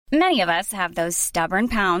Many of us have those stubborn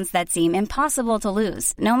pounds that seem impossible to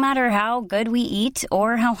lose, no matter how good we eat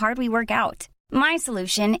or how hard we work out. My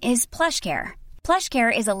solution is PlushCare.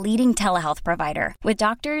 PlushCare is a leading telehealth provider with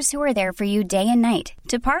doctors who are there for you day and night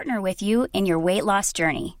to partner with you in your weight loss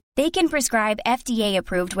journey. They can prescribe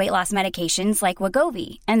FDA-approved weight loss medications like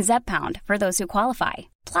Wegovy and Zepbound for those who qualify.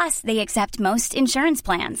 Plus, they accept most insurance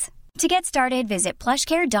plans. To get started, visit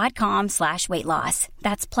plushcare.com/weightloss.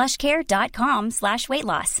 That's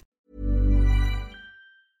plushcare.com/weightloss.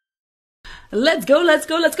 Let's go.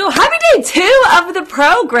 Happy day 2 of the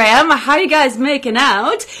program. How you guys making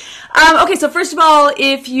out? Okay, so first of all,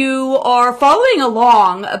 if you are following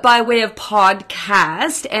along by way of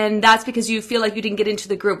podcast, and that's because you feel like you didn't get into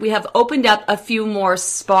the group, we have opened up a few more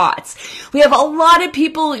spots. We have a lot of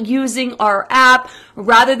people using our app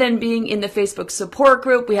rather than being in the Facebook support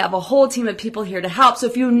group. We have a whole team of people here to help. So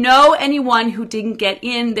if you know anyone who didn't get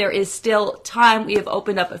in, there is still time. We have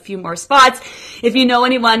opened up a few more spots. If you know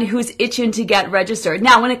anyone who's itching to get registered.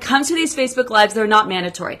 Now, when it comes to these Facebook Lives, they're not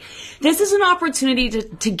mandatory. This is an opportunity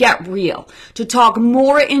to get real, to talk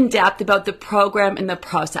more in depth about the program and the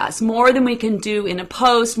process, more than we can do in a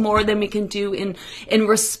post, more than we can do in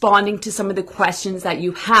responding to some of the questions that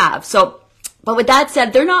you have. But with that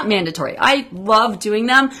said, they're not mandatory. I love doing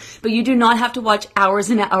them, but you do not have to watch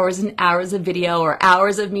hours and hours and hours of video or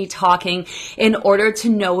hours of me talking in order to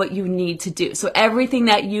know what you need to do. So everything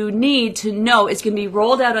that you need to know is going to be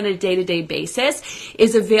rolled out on a day-to-day basis,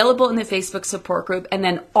 is available in the Facebook support group, and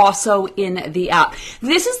then also in the app.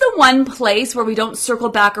 This is the one place where we don't circle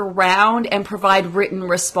back around and provide written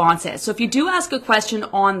responses. So if you do ask a question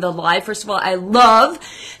on the live, first of all, I love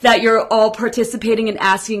that you're all participating and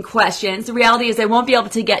asking questions. The reality is I won't be able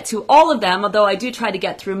to get to all of them, although I do try to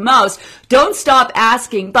get through most. Don't stop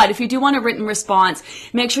asking, but if you do want a written response,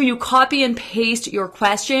 make sure you copy and paste your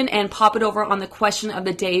question and pop it over on the question of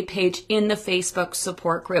the day page in the Facebook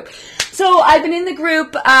support group. So I've been in the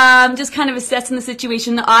group, just kind of assessing the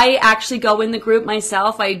situation. I actually go in the group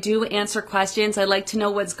myself. I do answer questions. I like to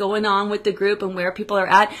know what's going on with the group and where people are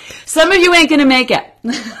at. Some of you ain't going to make it.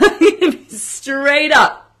 Straight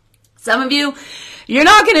up. Some of you, you're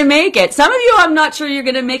not going to make it. Some of you, I'm not sure you're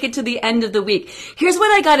going to make it to the end of the week. Here's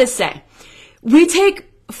what I got to say. We take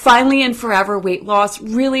finally and forever weight loss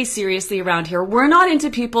really seriously around here. We're not into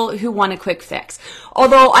people who want a quick fix.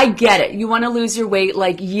 Although I get it. You want to lose your weight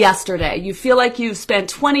like yesterday. You feel like you've spent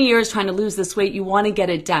 20 years trying to lose this weight. You want to get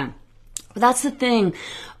it done. But that's the thing.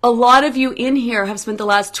 A lot of you in here have spent the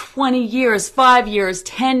last 20 years, 5 years,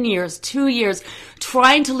 10 years, 2 years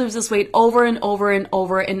trying to lose this weight over and over and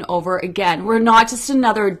over and over again. We're not just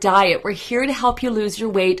another diet. We're here to help you lose your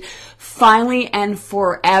weight finally and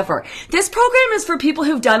forever. This program is for people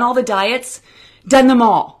who've done all the diets, done them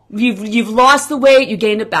all. You've lost the weight, you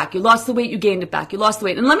gained it back. You lost the weight, you gained it back. You lost the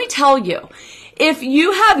weight. And let me tell you, if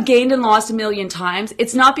you have gained and lost 1,000,000 times,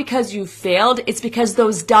 it's not because you failed. It's because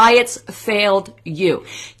those diets failed you.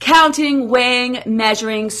 Counting, weighing,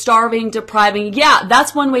 measuring, starving, depriving. Yeah,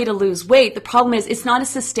 that's one way to lose weight. The problem is it's not a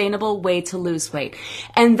sustainable way to lose weight.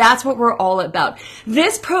 And that's what we're all about.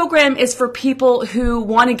 This program is for people who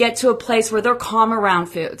want to get to a place where they're calm around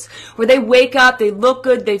foods, where they wake up, they look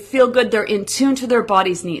good, they feel good, they're in tune to their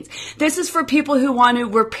body's needs. This is for people who want to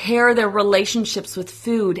repair their relationships with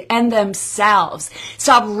food and themselves.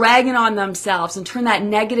 Stop ragging on themselves and turn that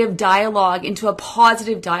negative dialogue into a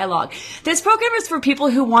positive dialogue. This program is for people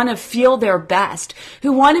who want to feel their best,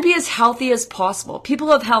 who want to be as healthy as possible. People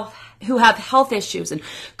who have health issues and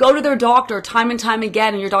go to their doctor time and time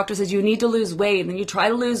again, and your doctor says you need to lose weight, and you try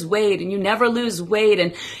to lose weight and you never lose weight,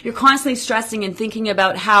 and you're constantly stressing and thinking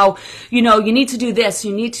about how, you need to do this,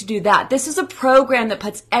 you need to do that. This is a program that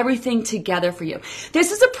puts everything together for you.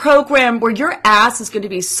 This is a program where your ass is going to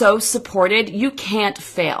be so supported, you can't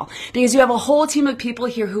fail, because you have a whole team of people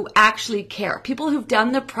here who actually care, people who've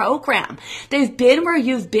done the program. They've been where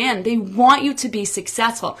you've been. They want you to be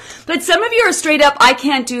successful. But some of you are straight up, I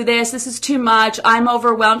can't do this. This is too much. I'm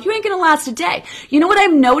overwhelmed. You ain't going to last a day. You know what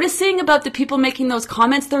I'm noticing about the people making those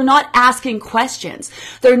comments? They're not asking questions.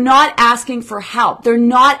 They're not asking for help. They're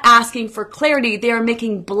not asking for clarity. They are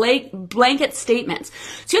making blanket statements.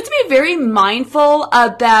 So you have to be very mindful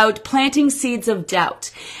about planting seeds of doubt.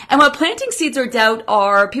 And what planting seeds of doubt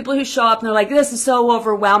are people who show up and they're like, this is so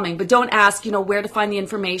overwhelming, but don't ask, where to find the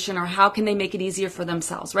information or how can they make it easier for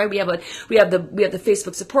themselves, right? We have the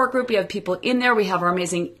Facebook support group. We have people in there. We have our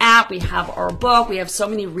amazing app. app, we have our book, we have so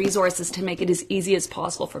many resources to make it as easy as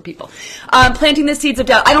possible for people. Planting the seeds of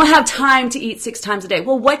doubt. I don't have time to eat 6 times a day.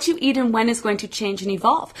 Well, what you eat and when is going to change and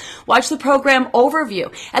evolve. Watch the program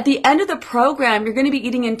overview. At the end of the program, you're going to be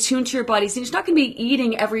eating in tune to your body. So you're not going to be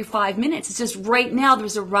eating every 5 minutes. It's just right now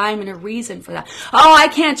there's a rhyme and a reason for that. Oh, I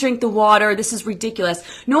can't drink the water. This is ridiculous.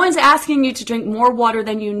 No one's asking you to drink more water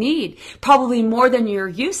than you need. Probably more than you're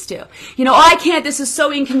used to. You know, oh, I can't. This is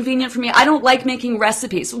so inconvenient for me. I don't like making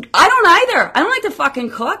recipes. I don't either. I don't like to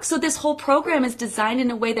fucking cook. So this whole program is designed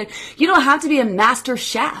in a way that you don't have to be a master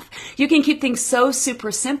chef. You can keep things so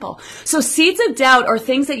super simple. So seeds of doubt are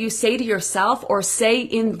things that you say to yourself or say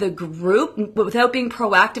in the group without being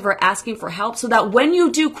proactive or asking for help, so that when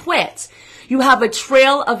you do quit, you have a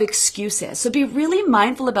trail of excuses. So be really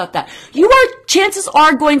mindful about that. Chances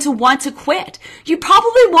are going to want to quit. You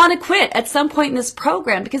probably want to quit at some point in this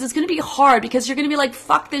program because it's going to be hard, because you're going to be like,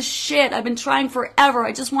 fuck this shit. I've been trying forever.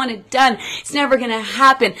 I just want it done. It's never going to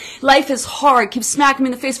happen. Life is hard. Keep smacking me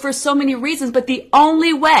in the face for so many reasons. But the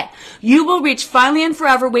only way you will reach finally and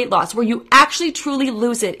forever weight loss, where you actually truly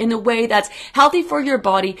lose it in a way that's healthy for your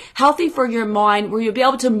body, healthy for your mind, where you'll be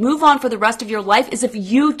able to move on for the rest of your life, is if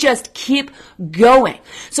you just keep going.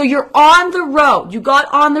 So you're on the road. You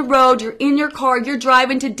got on the road. You're in your car. You're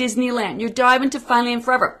driving to Disneyland. You're driving to Finally and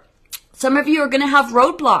Forever. Some of you are going to have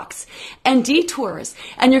roadblocks and detours,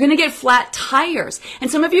 and you're going to get flat tires.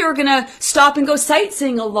 And some of you are going to stop and go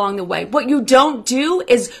sightseeing along the way. What you don't do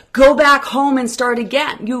is go back home and start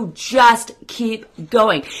again. You just keep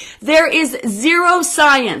going. There is zero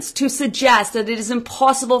science to suggest that it is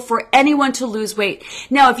impossible for anyone to lose weight.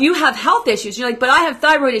 Now, if you have health issues, you're like, but I have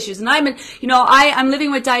thyroid issues, and I'm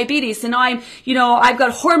living with diabetes, and I've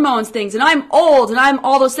got hormones things, and I'm old, and I'm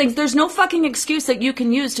all those things. There's no fucking excuse that you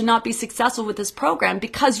can use to not be successful with this program,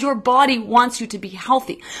 because your body wants you to be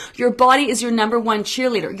healthy. Your body is your number one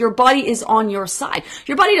cheerleader. Your body is on your side.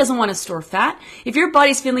 Your body doesn't want to store fat. If your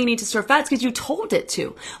body's feeling you need to store fat, it's because you told it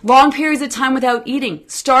to. Long periods of time without eating,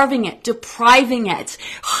 starving it, depriving it,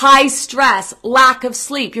 high stress, lack of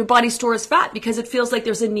sleep. Your body stores fat because it feels like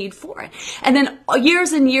there's a need for it. And then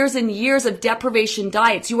years and years and years of deprivation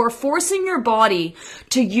diets, you are forcing your body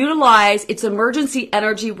to utilize its emergency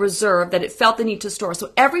energy reserve that it felt the need to store.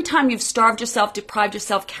 So every time you've starved yourself, deprived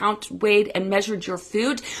yourself, weighed and measured your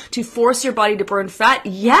food to force your body to burn fat,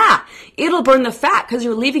 yeah, it'll burn the fat because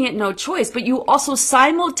you're leaving it no choice. But you also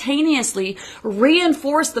simultaneously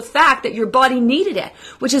reinforce the fact that your body needed it,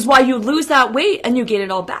 which is why you lose that weight and you gain it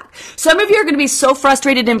all back. Some of you are going to be so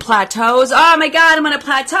frustrated in plateaus. Oh my God, I'm on a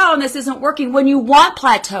plateau and this isn't working. When you want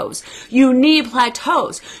plateaus, you need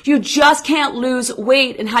plateaus. You just can't lose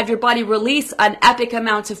weight and have your body release an epic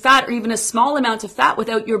amount of fat or even a small amount of fat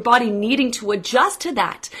without your body needing to adjust to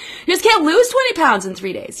that. You just can't lose 20 pounds in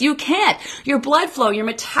 3 days. You can't. Your blood flow, your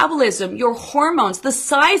metabolism, your hormones, the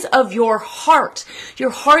size of your heart.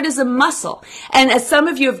 Your heart is a muscle. And as some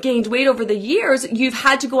of you have gained weight over the years, you've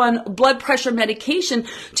had to go on blood pressure medication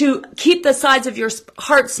to keep the size of your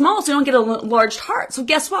heart small so you don't get a large heart. So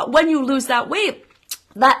guess what? When you lose that weight,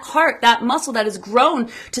 that heart, that muscle that has grown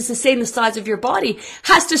to sustain the size of your body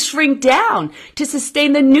has to shrink down to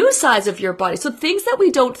sustain the new size of your body. So things that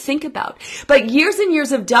we don't think about. But years and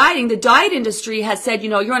years of dieting, the diet industry has said,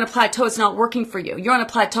 you're on a plateau, it's not working for you. You're on a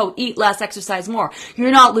plateau, eat less, exercise more.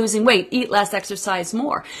 You're not losing weight, eat less, exercise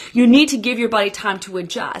more. You need to give your body time to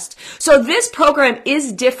adjust. So this program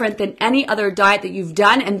is different than any other diet that you've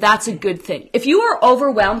done, and that's a good thing. If you are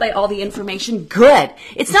overwhelmed by all the information, good.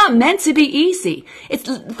 It's not meant to be easy.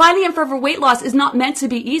 Finally and Forever weight loss is not meant to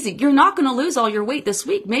be easy. You're not going to lose all your weight this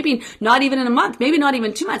week. Maybe not even in a month. Maybe not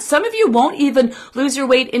even 2 months. Some of you won't even lose your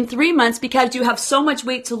weight in 3 months because you have so much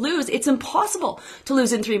weight to lose. It's impossible to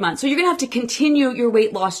lose in 3 months. So you're going to have to continue your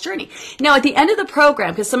weight loss journey. Now, at the end of the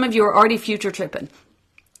program, because some of you are already future tripping,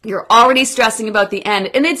 you're already stressing about the end,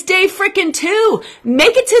 and it's day freaking 2.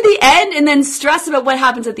 Make it to the end and then stress about what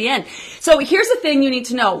happens at the end. So here's the thing you need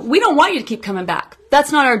to know. We don't want you to keep coming back.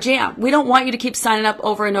 That's not our jam. We don't want you to keep signing up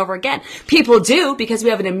over and over again. People do, because we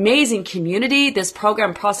have an amazing community. This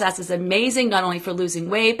program process is amazing, not only for losing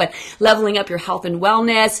weight, but leveling up your health and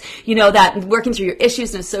wellness, that working through your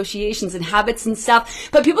issues and associations and habits and stuff.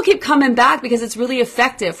 But people keep coming back because it's really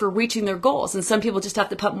effective for reaching their goals. And some people just have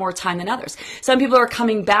to put more time than others. Some people are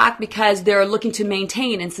coming back because they're looking to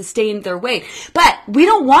maintain and sustain their weight. But we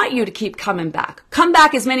don't want you to keep coming back. Come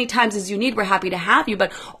back as many times as you need. We're happy to have you.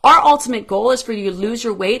 But our ultimate goal is for you to lose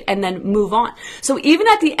your weight and then move on. So even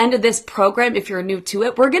at the end of this program, if you're new to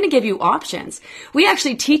it, we're going to give you options. We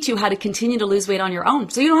actually teach you how to continue to lose weight on your own.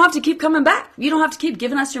 So you don't have to keep coming back. You don't have to keep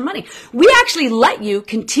giving us your money. We actually let you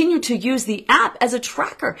continue to use the app as a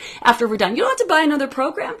tracker after we're done. You don't have to buy another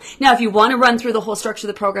program. Now, if you want to run through the whole structure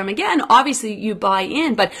of the program again, obviously you buy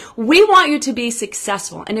in, but we want you to be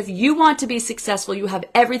successful. And if you want to be successful, you have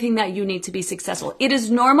everything that you need to be successful. It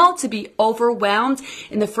is normal to be overwhelmed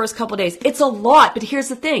in the first couple of days. It's a lot, but here's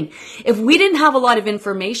the thing. If we didn't have a lot of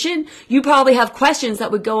information, you probably have questions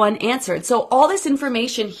that would go unanswered. So all this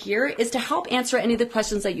information here is to help answer any of the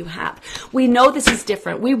questions that you have. We know this is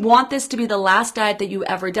different. We want this to be the last diet that you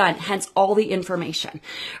ever done, hence all the information,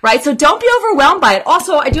 right? So don't be overwhelmed by it.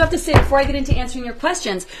 Also, I do have to say before I get into answering your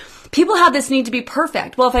questions, people have this need to be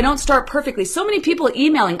perfect. Well, if I don't start perfectly, so many people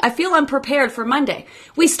emailing, I feel unprepared for Monday.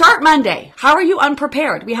 We start Monday. How are you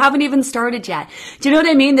unprepared? We haven't even started yet. Do you know what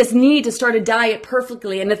I mean? This need to start a diet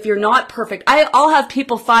perfectly. And if you're not perfect, I'll have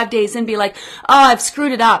people 5 days in be like, oh, I've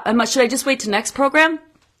screwed it up. Should I just wait to next program?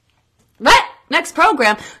 What? Next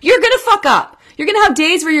program? You're going to fuck up. You're going to have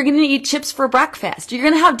days where you're going to eat chips for breakfast. You're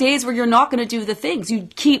going to have days where you're not going to do the things. You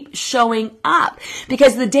keep showing up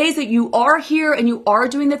because the days that you are here and you are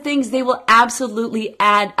doing the things, they will absolutely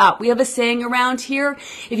add up. We have a saying around here,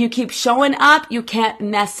 if you keep showing up, you can't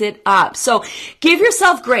mess it up. So give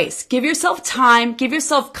yourself grace, give yourself time, give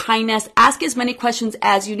yourself kindness, ask as many questions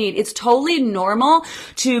as you need. It's totally normal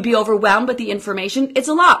to be overwhelmed with the information. It's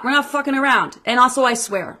a lot. We're not fucking around. And also I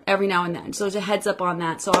swear every now and then. So there's a heads up on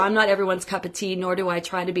that. So I'm not everyone's cup of tea, nor do I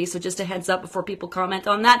try to be. So just a heads up before people comment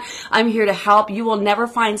on that. I'm here to help. You will never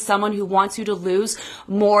find someone who wants you to lose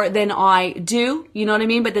more than I do. You know what I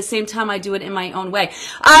mean? But at the same time, I do it in my own way.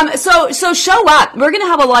 So show up. We're going to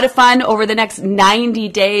have a lot of fun over the next 90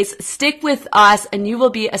 days. Stick with us and you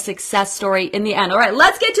will be a success story in the end. All right,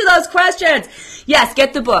 let's get to those questions. Yes,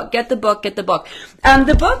 get the book, get the book, get the book.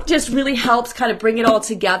 The book just really helps kind of bring it all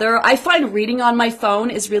together. I find reading on my phone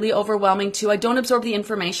is really overwhelming too. I don't absorb the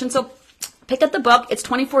information. So pick up the book. It's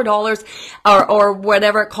 $24 or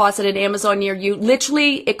whatever it costs at an Amazon near you.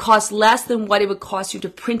 Literally, it costs less than what it would cost you to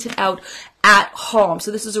print it out at home. So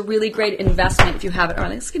this is a really great investment if you have it. All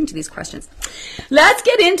right, let's get into these questions. Let's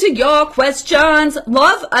get into your questions.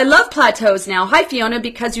 I love plateaus now. Hi, Fiona,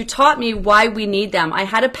 because you taught me why we need them. I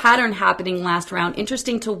had a pattern happening last round.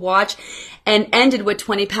 Interesting to watch and ended with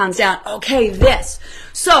 20 pounds down. Okay, this.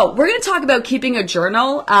 So we're going to talk about keeping a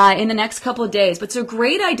journal in the next couple of days. But it's a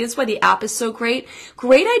great idea. That's why the app is so great.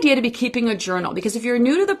 Great idea to be keeping a journal because if you're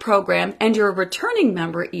new to the program and you're a returning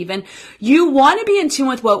member even, you want to be in tune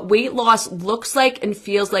with what weight loss looks like and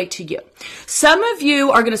feels like to you. Some of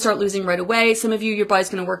you are going to start losing right away. Some of you, your body's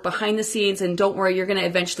going to work behind the scenes, and don't worry, you're going to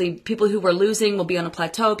eventually, people who were losing will be on a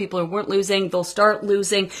plateau. People who weren't losing, they'll start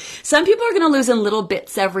losing. Some people are going to lose in little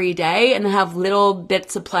bits every day and then have little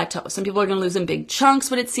bits of plateau. Some people are going to lose in big chunks,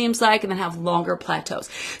 what it seems like, and then have longer plateaus.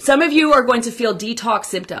 Some of you are going to feel detox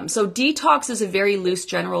symptoms. So detox is a very loose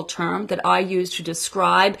general term that I use to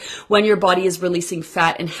describe when your body is releasing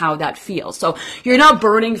fat and how that feels. So you're not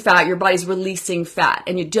burning fat, your body's releasing fat,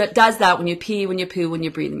 and it does that when you pee, when you poo, when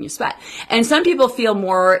you breathe, and you sweat. And some people feel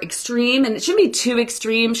more extreme, and it shouldn't be too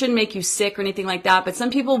extreme, shouldn't make you sick or anything like that, but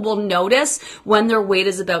some people will notice when their weight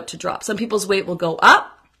is about to drop. Some people's weight will go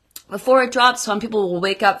up before it drops. Some people will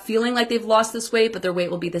wake up feeling like they've lost this weight, but their weight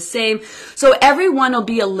will be the same. So everyone will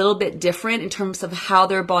be a little bit different in terms of how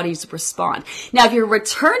their bodies respond. Now, if you're a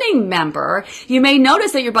returning member, you may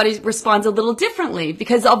notice that your body responds a little differently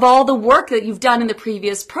because of all the work that you've done in the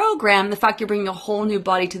previous program, the fact you're bringing a whole new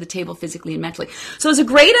body to the table physically and mentally. So it's a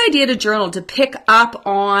great idea to journal, to pick up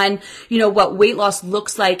on, what weight loss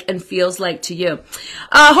looks like and feels like to you.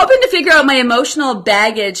 Hoping to figure out my emotional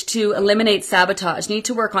baggage to eliminate sabotage. Need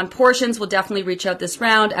to work on portions. Will definitely reach out this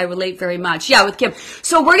round. I relate very much. Yeah, with Kim.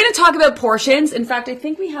 So we're going to talk about portions. In fact, I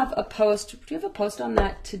think we have a post. Do we have a post on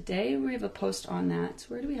that today? We have a post on that.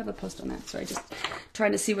 Where do we have a post on that? Sorry, just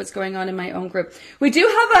trying to see what's going on in my own group. We do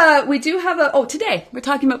have a, today. We're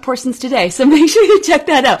talking about portions today. So make sure you check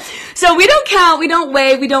that out. So we don't count, we don't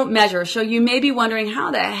weigh, we don't measure. So you may be wondering,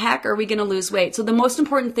 how the heck are we going to lose weight? So the most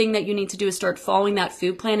important thing that you need to do is start following that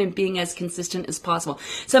food plan and being as consistent as possible.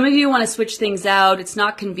 Some of you want to switch things out. It's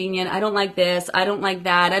not convenient. I don't like this. I don't like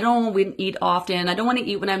that. I don't want to eat often. I don't want to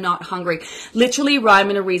eat when I'm not hungry. Literally rhyme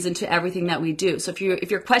and a reason to everything that we do. So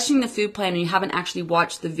if you're questioning the food plan and you haven't actually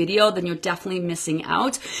watched the video, then you're definitely missing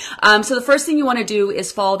out. So the first thing you want to do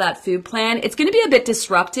is follow that food plan. It's going to be a bit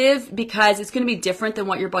disruptive because it's going to be different than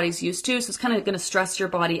what your body's used to. So it's kind of going to stress your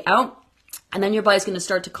body out. And then your body's going to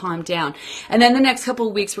start to calm down. And then the next couple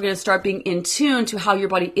of weeks, we're going to start being in tune to how your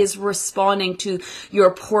body is responding to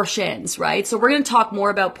your portions, right? So we're going to talk more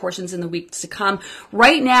about portions in the weeks to come.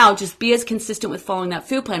 Right now, just be as consistent with following that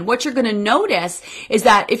food plan. What you're going to notice is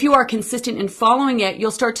that if you are consistent in following it,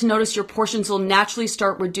 you'll start to notice your portions will naturally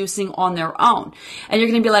start reducing on their own. And you're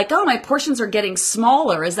going to be like, oh, my portions are getting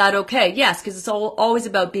smaller. Is that okay? Yes, because it's always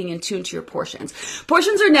about being in tune to your portions.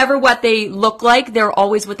 Portions are never what they look like. They're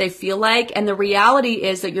always what they feel like. And the reality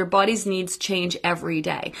is that your body's needs change every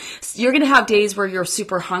day. So you're going to have days where you're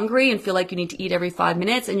super hungry and feel like you need to eat every 5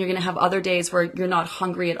 minutes. And you're going to have other days where you're not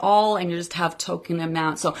hungry at all and you just have token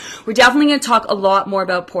amounts. So we're definitely going to talk a lot more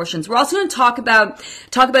about portions. We're also going to talk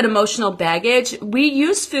about emotional baggage. We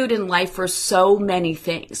use food in life for so many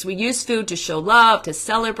things. We use food to show love, to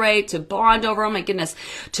celebrate, to bond over, oh my goodness,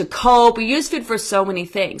 to cope. We use food for so many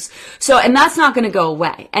things. So, and that's not going to go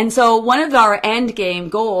away. And so one of our end game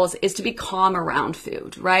goals is to be calm around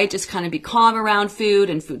food, right? Just kind of be calm around food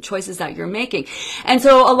and food choices that you're making. And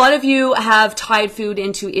so a lot of you have tied food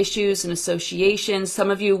into issues and associations. Some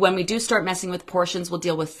of you, when we do start messing with portions, will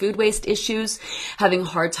deal with food waste issues, having a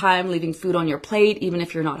hard time leaving food on your plate, even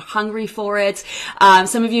if you're not hungry for it.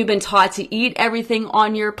 Some of you have been taught to eat everything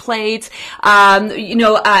on your plate.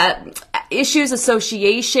 Issues,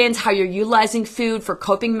 associations, how you're utilizing food for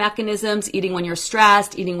coping mechanisms, eating when you're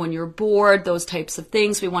stressed, eating when you're bored, those types of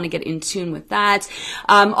things. We want to get in tune with that.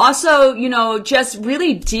 Also, just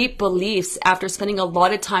really deep beliefs after spending a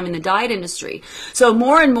lot of time in the diet industry. So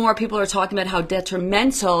more and more people are talking about how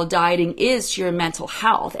detrimental dieting is to your mental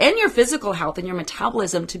health and your physical health and your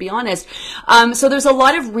metabolism, to be honest. So there's a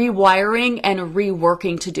lot of rewiring and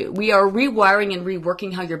reworking to do. We are rewiring and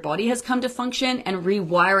reworking how your body has come to function and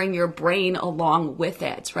rewiring your brain along with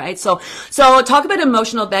it, right? So talk about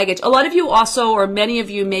emotional baggage. A lot of you also, or many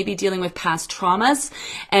of you, may be dealing with past traumas,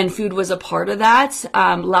 and food was a part of that.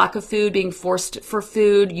 Lack of food, being forced for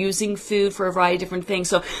food, using food for a variety of different things.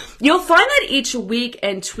 So you'll find that each week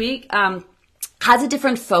and tweak has a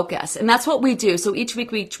different focus, and that's what we do. So each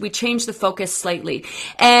week we change the focus slightly.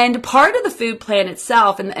 And part of the food plan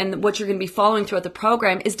itself and what you're going to be following throughout the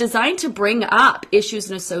program is designed to bring up issues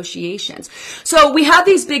and associations. So we have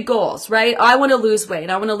these big goals, right? I want to lose weight.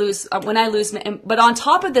 I want to lose, but on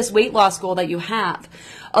top of this weight loss goal that you have,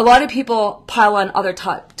 a lot of people pile on other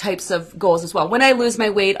types of goals as well. When I lose my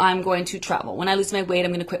weight, I'm going to travel. When I lose my weight,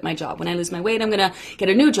 I'm going to quit my job. When I lose my weight, I'm going to get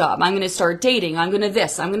a new job. I'm going to start dating. I'm going to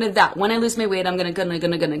this. I'm going to that. When I lose my weight, I'm going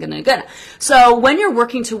to. So when you're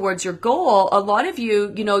working towards your goal, a lot of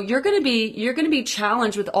you, you're going to be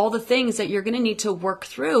challenged with all the things that you're going to need to work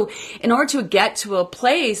through in order to get to a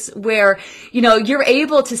place where, you're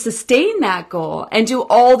able to sustain that goal and do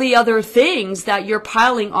all the other things that you're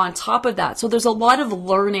piling on top of that. So there's a lot of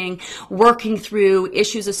learning, working through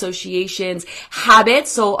issues, associations, habits.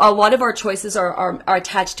 So a lot of our choices are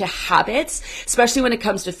attached to habits, especially when it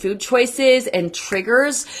comes to food choices and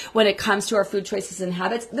triggers when it comes to our food choices and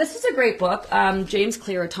habits. This is a great book, James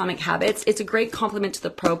Clear, Atomic Habits. It's a great complement to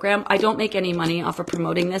the program. I don't make any money off of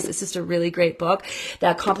promoting this. It's just a really great book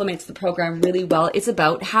that complements the program really well. It's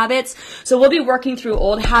about habits. So we'll be working through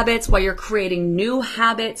old habits while you're creating new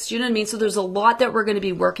habits. Do you know what I mean? So there's a lot that we're going to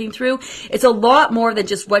be working through. It's a lot more than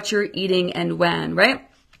just what you're eating and when, right?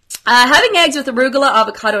 Having eggs with arugula,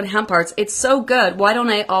 avocado, and hemp hearts, it's so good. Why don't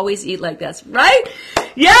I always eat like this, right?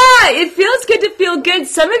 Yeah, it feels good to feel good.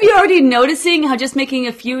 Some of you are already noticing how just making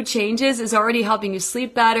a few changes is already helping you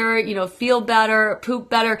sleep better, feel better, poop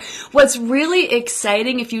better. What's really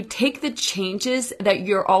exciting, if you take the changes that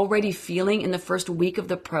you're already feeling in the first week of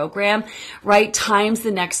the program, right, times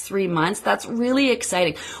the next 3 months, that's really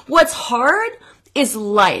exciting. What's hard is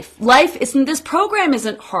life. This program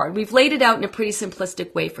isn't hard. We've laid it out in a pretty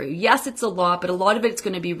simplistic way for you. Yes, it's a lot, but a lot of it's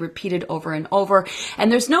going to be repeated over and over.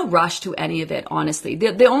 And there's no rush to any of it, honestly.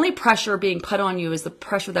 The only pressure being put on you is the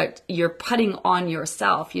pressure that you're putting on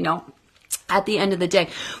yourself, at the end of the day.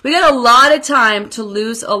 We got a lot of time to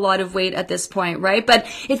lose a lot of weight at this point, right? But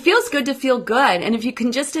it feels good to feel good. And if you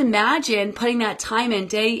can just imagine putting that time in,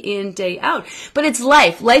 day out. But it's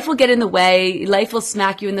life. Life will get in the way. Life will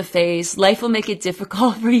smack you in the face. Life will make it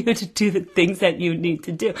difficult for you to do the things that you need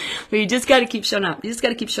to do. But you just got to keep showing up.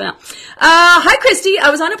 Hi, Christy. I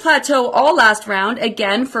was on a plateau all last round,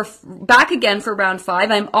 back again for round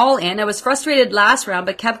 5. I'm all in. I was frustrated last round,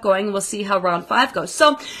 but kept going. We'll see how round 5 goes.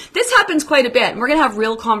 So this happens quite quite a bit. We're going to have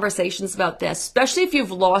real conversations about this, especially if you've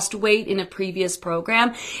lost weight in a previous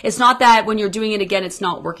program. It's not that when you're doing it again, it's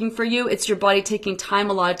not working for you. It's your body taking time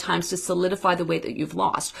a lot of times to solidify the weight that you've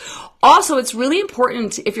lost. Also, it's really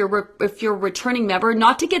important if you're a returning member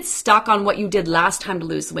not to get stuck on what you did last time to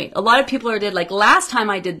lose weight. A lot of people did like, last time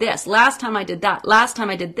I did this, last time I did that, last time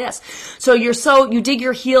I did this. So you dig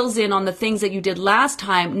your heels in on the things that you did last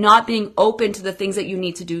time, not being open to the things that you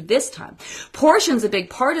need to do this time. Portion's a big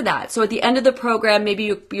part of that. So at the end of the program,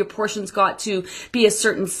 maybe your portions got to be a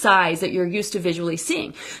certain size that you're used to visually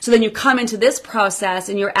seeing. So then you come into this process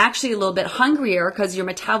and you're actually a little bit hungrier because your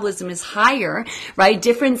metabolism is higher, right?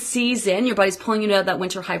 Different season, your body's pulling you out of that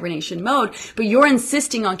winter hibernation mode, but you're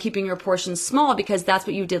insisting on keeping your portions small because that's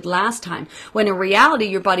what you did last time. When in reality,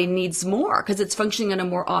 your body needs more because it's functioning at a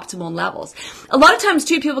more optimal levels. A lot of times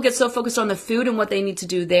too, people get so focused on the food and what they need to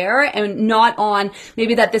do there and not on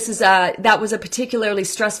maybe that that was a particularly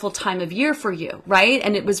stressful time of year for you, right?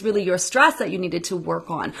 And it was really your stress that you needed to work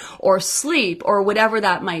on, or sleep, or whatever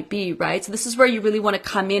that might be, right? So this is where you really want to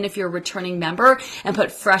come in if you're a returning member and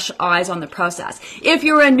put fresh eyes on the process. If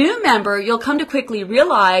you're a new member, you'll come to quickly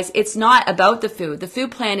realize it's not about the food. The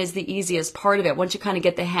food plan is the easiest part of it. Once you kind of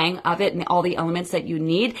get the hang of it and all the elements that you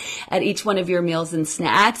need at each one of your meals and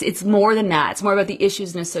snacks, it's more than that. It's more about the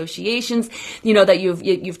issues and associations, that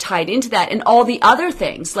you've tied into that, and all the other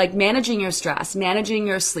things like managing your stress, managing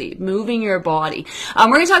your sleep, moving your body. We're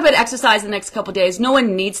going to talk about exercise in the next couple of days. No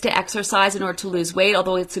one needs to exercise in order to lose weight,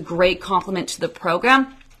 although it's a great complement to the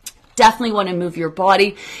program. Definitely want to move your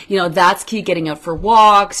body. That's key, getting out for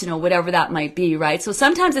walks, whatever that might be, right? So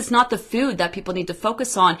sometimes it's not the food that people need to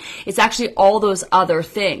focus on. It's actually all those other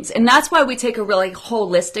things. And that's why we take a really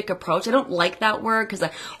holistic approach. I don't like that word because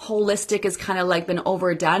holistic is kind of like been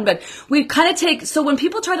overdone, but we kind of so when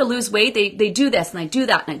people try to lose weight, they do this and I do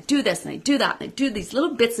that and I do this and I do that and I do these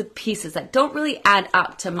little bits of pieces that don't really add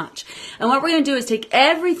up to much. And what we're going to do is take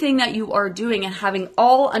everything that you are doing and having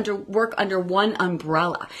all work under one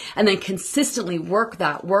umbrella. And then consistently work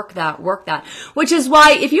that, which is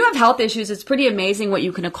why if you have health issues, it's pretty amazing what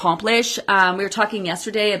you can accomplish. We were talking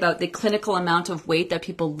yesterday about the clinical amount of weight that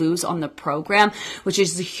people lose on the program, which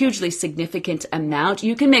is a hugely significant amount.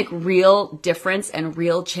 You can make real difference and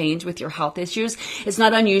real change with your health issues. It's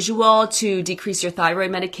not unusual to decrease your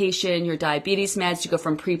thyroid medication, your diabetes meds, to go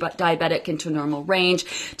from pre-diabetic into normal range,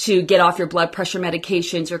 to get off your blood pressure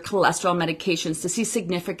medications, your cholesterol medications, to see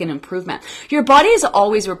significant improvement. Your body is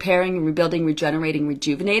always repairing, rebuilding, regenerating,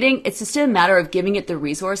 rejuvenating. It's just a matter of giving it the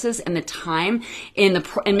resources and the time and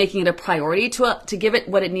making it a priority to give it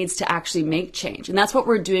what it needs to actually make change. And that's what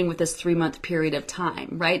we're doing with this 3-month period of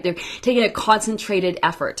time, right? They're taking a concentrated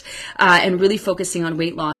effort and really focusing on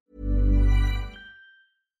weight loss.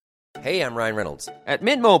 Hey, I'm Ryan Reynolds. At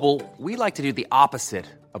Mint Mobile, we like to do the opposite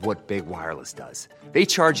of what Big Wireless does. They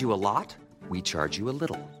charge you a lot. We charge you a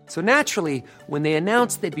little. So naturally, when they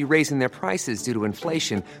announced they'd be raising their prices due to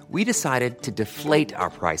inflation, we decided to deflate our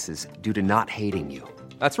prices due to not hating you.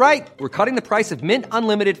 That's right. We're cutting the price of Mint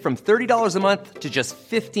Unlimited from $30 a month to just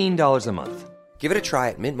 $15 a month. Give it a try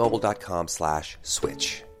at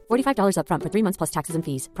mintmobile.com/switch. $45 up front for 3 months plus taxes and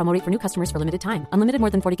fees. Promo rate for new customers for limited time. Unlimited more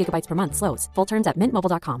than 40 gigabytes per month. Slows full terms at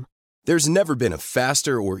mintmobile.com. There's never been a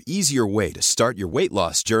faster or easier way to start your weight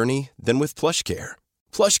loss journey than with PlushCare.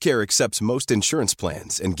 PlushCare accepts most insurance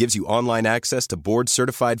plans and gives you online access to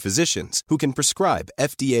board-certified physicians who can prescribe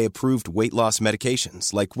FDA-approved weight loss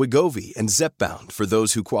medications like Wegovy and Zepbound for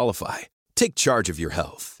those who qualify. Take charge of your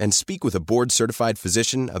health and speak with a board-certified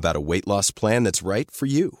physician about a weight loss plan that's right for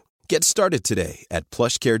you. Get started today at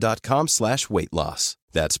plushcare.com/weight-loss.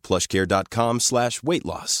 That's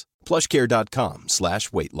plushcare.com/weight-loss.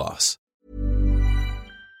 plushcare.com/weight-loss.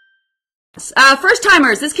 First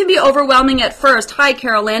timers, this can be overwhelming at first. Hi,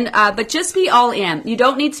 Carolyn. But just be all in. You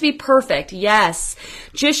don't need to be perfect. Yes.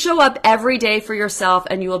 Just show up every day for yourself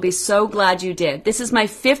and you will be so glad you did. This is my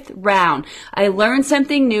 5th round. I learn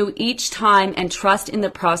something new each time and trust in the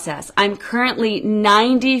process. I'm currently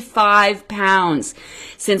 95 pounds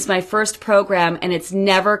since my first program and it's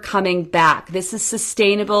never coming back. This is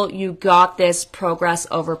sustainable. You got this. Progress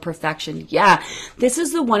over perfection. Yeah. This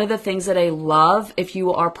is one of the things that I love if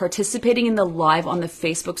you are participating in the live on the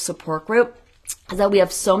Facebook support group. is that we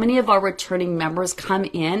have so many of our returning members come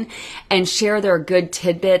in and share their good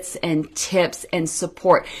tidbits and tips and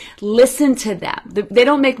support. Listen to them. They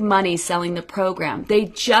don't make money selling the program. They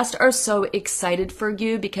just are so excited for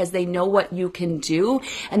you because they know what you can do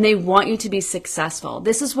and they want you to be successful.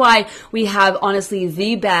 This is why we have honestly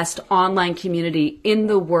the best online community in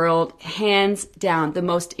the world, hands down, the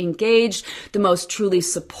most engaged, the most truly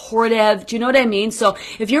supportive. Do you know what I mean? So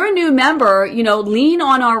if you're a new member, lean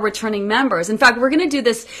on our returning members. In fact, we're going to do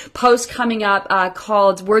this post coming up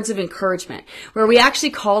called Words of Encouragement, where we actually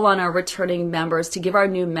call on our returning members to give our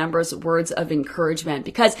new members words of encouragement,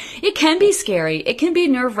 because it can be scary. It can be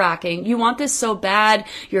nerve-wracking. You want this so bad.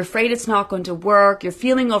 You're afraid it's not going to work. You're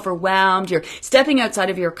feeling overwhelmed. You're stepping outside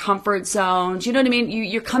of your comfort zone. Do you know what I mean?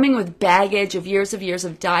 You're coming with baggage of years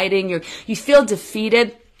of dieting. You feel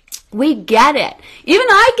defeated. We get it. Even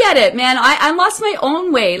I get it, man. I lost my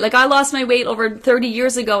own weight. Like, I lost my weight over 30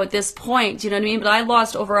 years ago at this point. Do you know what I mean? But I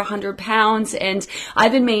lost over 100 pounds and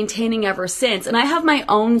I've been maintaining ever since. And I have my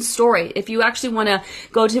own story. If you actually want to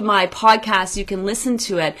go to my podcast, you can listen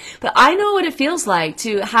to it. But I know what it feels like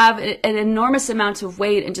to have an enormous amount of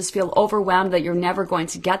weight and just feel overwhelmed that you're never going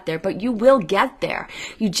to get there. But you will get there.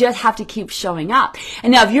 You just have to keep showing up.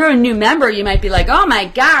 And now if you're a new member, you might be like, oh my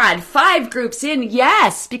God, 5 groups in.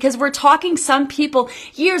 Yes, because we're talking some people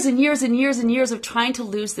years and years and years and years of trying to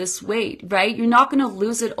lose this weight, right? You're not going to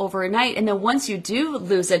lose it overnight. And then once you do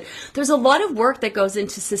lose it, there's a lot of work that goes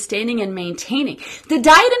into sustaining and maintaining. The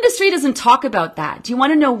diet industry doesn't talk about that. Do you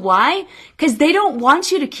want to know why? Because they don't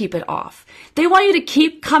want you to keep it off. They want you to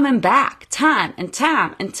keep coming back time and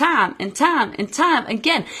time and time and time and time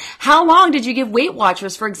again. How long did you give Weight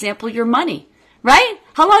Watchers, for example, your money? Right?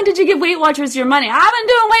 How long did you give Weight Watchers your money? I've been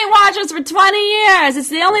doing Weight Watchers for 20 years. It's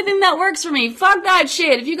the only thing that works for me. Fuck that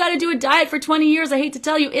shit. If you got to do a diet for 20 years, I hate to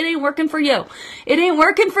tell you, it ain't working for you. It ain't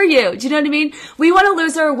working for you. Do you know what I mean? We want to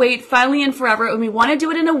lose our weight finally and forever, and we want to do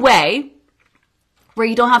it in a way where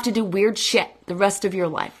you don't have to do weird shit the rest of your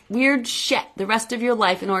life. Weird shit the rest of your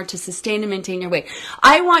life in order to sustain and maintain your weight.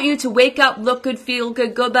 I want you to wake up, look good, feel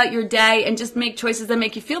good, go about your day, and just make choices that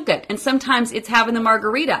make you feel good. And sometimes it's having the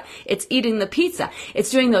margarita. It's eating the pizza. It's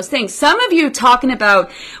doing those things. Some of you talking about,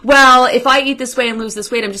 well, if I eat this way and lose this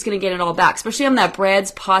weight, I'm just going to get it all back. Especially on that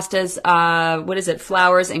breads, pastas,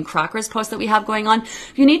 flours and crackers post that we have going on.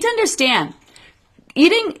 You need to understand,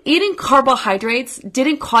 Eating carbohydrates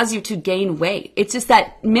didn't cause you to gain weight. It's just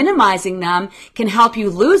that minimizing them can help you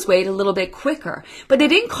lose weight a little bit quicker. But they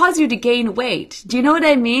didn't cause you to gain weight. Do you know what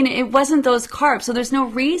I mean? It wasn't those carbs. So there's no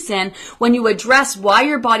reason when you address why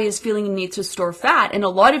your body is feeling the need to store fat. And a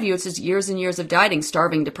lot of you, it's just years and years of dieting,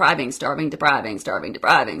 starving, depriving. Some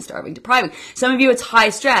of you, it's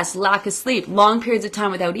high stress, lack of sleep, long periods of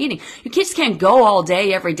time without eating. You just can't go all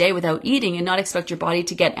day, every day without eating and not expect your body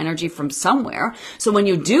to get energy from somewhere. So when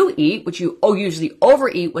you do eat, which you usually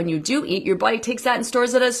overeat, when you do eat, your body takes that and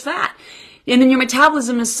stores it as fat. And then your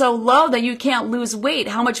metabolism is so low that you can't lose weight.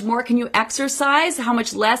 How much more can you exercise? How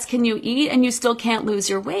much less can you eat? And you still can't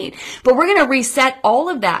lose your weight. But we're going to reset all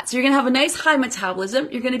of that. So you're going to have a nice high metabolism.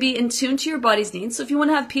 You're going to be in tune to your body's needs. So if you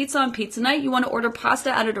want to have pizza on pizza night, you want to order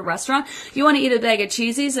pasta out at a restaurant, you want to eat a bag of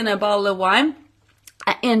cheesies and a bottle of wine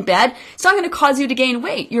in bed, it's not going to cause you to gain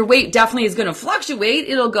weight. Your weight definitely is going to fluctuate.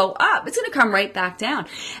 It'll go up. It's going to come right back down.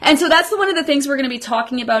 And so that's one of the things we're going to be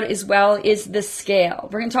talking about as well is the scale.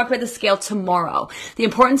 We're going to talk about the scale tomorrow, the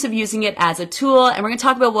importance of using it as a tool. And we're going to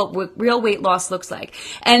talk about what real weight loss looks like.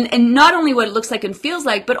 And not only what it looks like and feels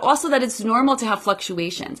like, but also that it's normal to have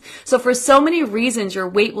fluctuations. So for so many reasons, your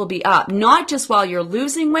weight will be up, not just while you're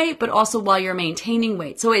losing weight, but also while you're maintaining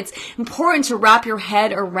weight. So it's important to wrap your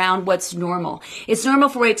head around what's normal. It's normal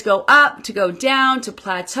for weight to go up, to go down, to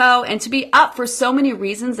plateau, and to be up for so many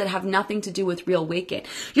reasons that have nothing to do with real weight gain.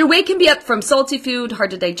 Your weight can be up from salty food,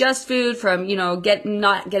 hard to digest food, from,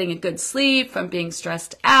 not getting a good sleep, from being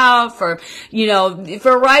stressed out, for, a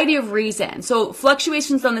variety of reasons. So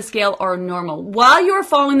fluctuations on the scale are normal. While you're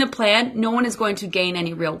following the plan, no one is going to gain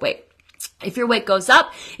any real weight. If your weight goes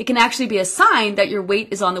up, it can actually be a sign that your weight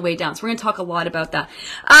is on the way down. So we're going to talk a lot about that.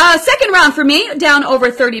 Second round for me, down over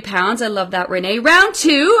 30 pounds. I love that, Renee. Round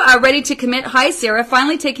 2, ready to commit. Hi, Sarah.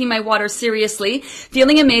 Finally taking my water seriously.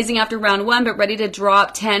 Feeling amazing after round 1, but ready to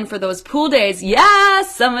drop 10 for those pool days.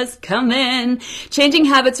 Yes, summer's coming. Changing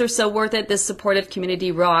habits are so worth it. This supportive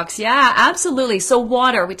community rocks. Yeah, absolutely. So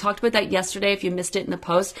water, we talked about that yesterday if you missed it in the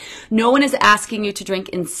post. No one is asking you to drink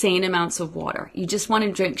insane amounts of water. You just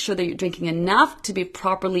want to make sure that you're drinking enough to be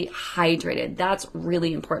properly hydrated. That's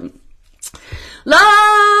really important.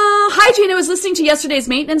 Hi, Jane. I was listening to yesterday's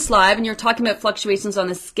maintenance live and you're talking about fluctuations on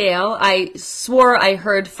the scale. I swore I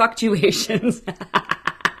heard fluctuations.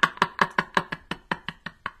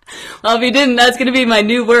 Well, if you didn't, that's going to be my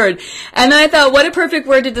new word. And then I thought, what a perfect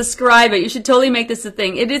word to describe it. You should totally make this a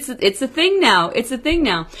thing. It's a thing now. It's a thing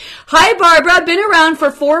now. Hi, Barbara. Been around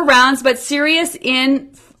for 4 rounds, but serious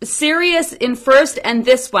in first and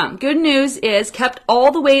this one. Good news is kept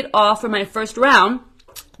all the weight off from my first round.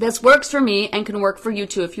 This works for me and can work for you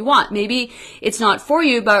too if you want. Maybe it's not for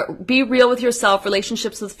you, but be real with yourself.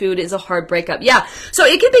 Relationships with food is a hard breakup. Yeah. So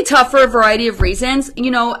it can be tough for a variety of reasons,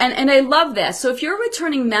 and I love this. So if you're a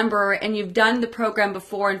returning member and you've done the program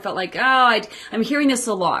before and felt like, I'm hearing this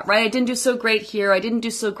a lot, right? I didn't do so great here. I didn't do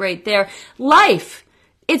so great there. Life.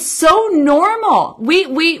 It's so normal.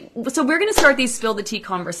 So we're going to start these spill the tea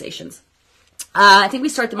conversations. I think we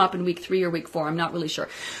start them up in week 3 or week 4. I'm not really sure.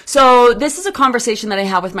 So this is a conversation that I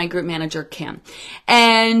have with my group manager, Kim.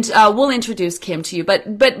 And we'll introduce Kim to you. But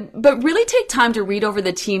really take time to read over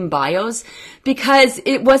the team bios, because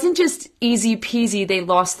it wasn't just easy peasy they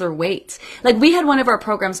lost their weight. Like, we had one of our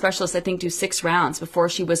program specialists, I think, do 6 rounds before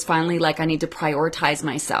she was finally like, I need to prioritize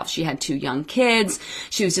myself. She had 2 young kids.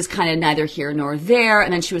 She was just kind of neither here nor there.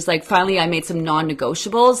 And then she was like, finally, I made some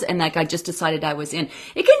non-negotiables, and like, I just decided I was in.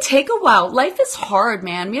 It can take a while. Life is hard,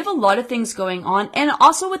 man. We have a lot of things going on. And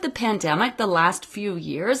also with the pandemic, the last few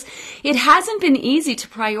years, it hasn't been easy to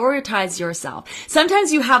prioritize yourself.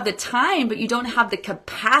 Sometimes you have the time, but you don't have the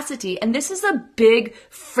capacity. And this is a big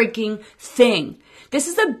freaking thing. This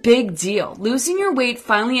is a big deal. Losing your weight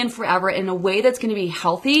finally and forever in a way that's going to be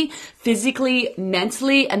healthy, physically,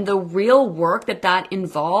 mentally, and the real work that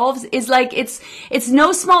involves is like, it's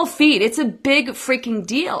no small feat. It's a big freaking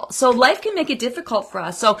deal. So life can make it difficult for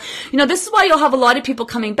us. So, this is why you'll have a lot of people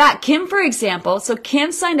coming back. Kim, for example, so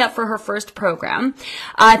Kim signed up for her first program.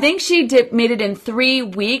 I think she made it in 3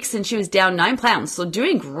 weeks, and she was down 9 pounds. So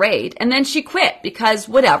doing great. And then she quit because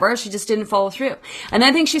whatever, she just didn't follow through. And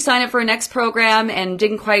I think she signed up for her next program and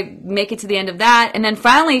didn't quite make it to the end of that. And then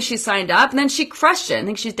finally she signed up, and then she crushed it. I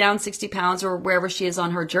think she's down 60 pounds or wherever she is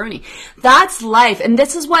on her journey. That's life. And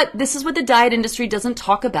this is what the diet industry doesn't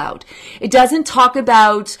talk about. It doesn't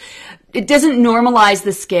normalize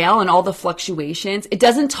the scale and all the fluctuations. It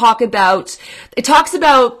talks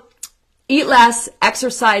about eat less,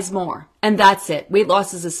 exercise more. And that's it. Weight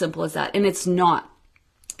loss is as simple as that. And it's not.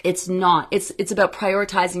 It's not. It's about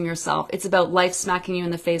prioritizing yourself. It's about life smacking you in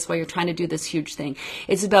the face while you're trying to do this huge thing.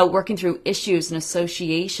 It's about working through issues and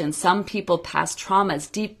associations, some people past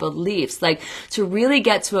traumas, deep beliefs. Like, to really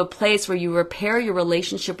get to a place where you repair your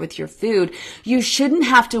relationship with your food, you shouldn't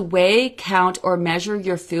have to weigh, count, or measure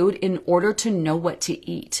your food in order to know what to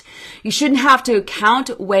eat. You shouldn't have to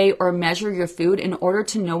count, weigh, or measure your food in order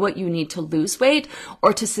to know what you need to lose weight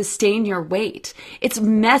or to sustain your weight. It's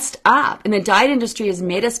messed up. And the diet industry has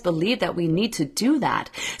made us believe that we need to do that.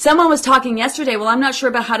 Someone was talking yesterday, well, I'm not sure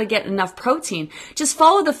about how to get enough protein. Just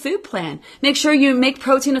follow the food plan. Make sure you make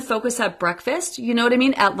protein a focus at breakfast. You know what I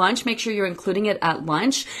mean? At lunch, make sure you're including it at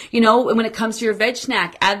lunch. When it comes to your veg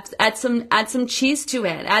snack, add some cheese to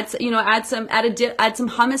it. Add some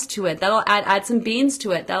hummus to it. That'll add some beans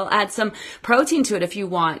to it. That'll add some protein to it if you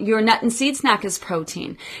want. Your nut and seed snack is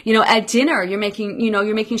protein. At dinner, you're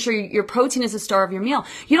making sure your protein is the star of your meal.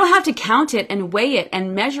 You don't have to count it and weigh it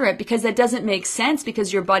and measure it, because that doesn't make sense,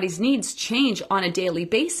 because your body's needs change on a daily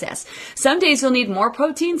basis. Some days you'll need more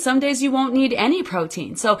protein. Some days you won't need any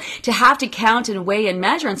protein. So to have to count and weigh and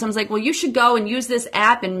measure, and someone's like, well, you should go and use this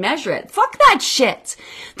app and measure it. Fuck that shit.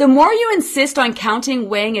 The more you insist on counting,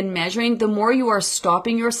 weighing, and measuring, the more you are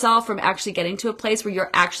stopping yourself from actually getting to a place where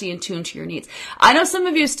you're actually in tune to your needs. I know some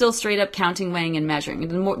of you still straight up counting, weighing, and measuring.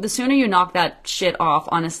 The sooner you knock that shit off,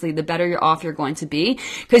 honestly, the better you're going to be,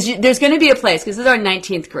 because there's going to be a place, because this is our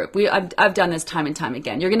 19th group. I've done this time and time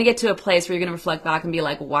again. You're going to get to a place where you're going to reflect back and be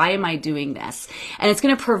like, why am I doing this? And it's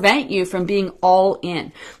going to prevent you from being all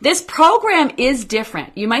in. This program is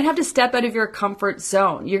different. You might have to step out of your comfort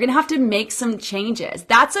zone. You're going to have to make some changes.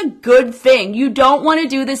 That's a good thing. You don't want to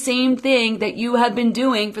do the same thing that you have been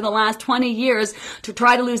doing for the last 20 years to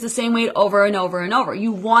try to lose the same weight over and over and over.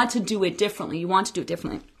 You want to do it differently.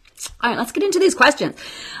 All right, let's get into these questions.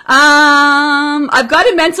 I've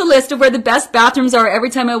got a mental list of where the best bathrooms are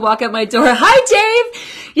every time I walk out my door. Hi, Dave.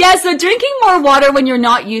 Yeah, so drinking more water when you're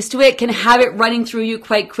not used to it can have it running through you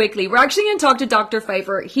quite quickly. We're actually going to talk to Dr.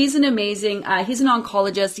 Pfeiffer. He's an he's an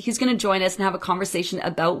oncologist. He's going to join us and have a conversation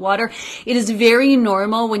about water. It is very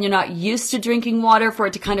normal when you're not used to drinking water for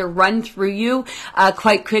it to kind of run through you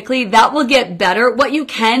quite quickly. That will get better. What you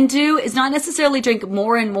can do is not necessarily drink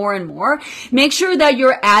more and more and more. Make sure that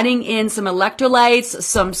you're adding in some electrolytes,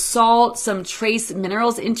 some salt, some trace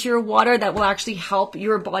minerals into your water that will actually help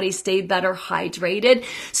your body stay better hydrated.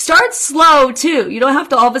 Start slow too. You don't have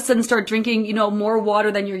to all of a sudden start drinking, more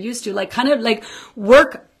water than you're used to.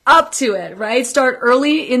 Work up to it, right? Start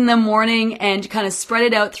early in the morning and kind of spread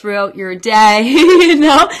it out throughout your day, you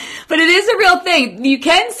know? But it is a real thing. You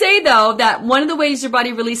can say, though, that one of the ways your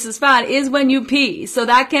body releases fat is when you pee. So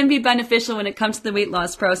that can be beneficial when it comes to the weight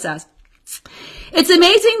loss process. It's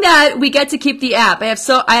amazing that we get to keep the app. I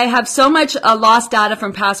have so much lost data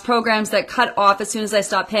from past programs that cut off as soon as I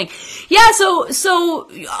stop paying. Yeah, so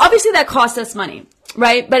obviously that costs us money.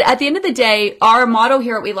 Right. But at the end of the day, our motto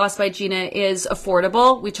here at Weight Loss by Gina is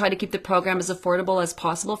affordable. We try to keep the program as affordable as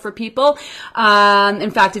possible for people.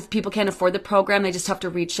 In fact, if people can't afford the program, they just have to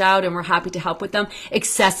reach out and we're happy to help with them.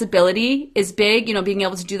 Accessibility is big, you know, being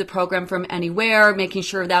able to do the program from anywhere, making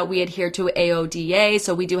sure that we adhere to AODA.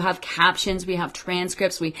 So we do have captions, we have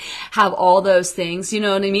transcripts, we have all those things, you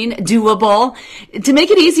know what I mean? Doable, to make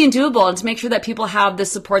it easy and doable and to make sure that people have the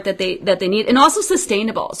support that they need, and also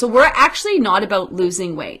sustainable. So we're actually not about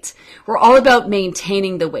losing weight. We're all about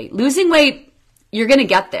maintaining the weight. Losing weight, you're going to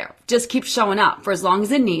get there. Just keep showing up for as long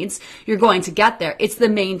as it needs. You're going to get there. It's the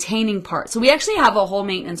maintaining part. So we actually have a whole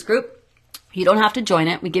maintenance group. You don't have to join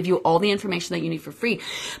it. We give you all the information that you need for free.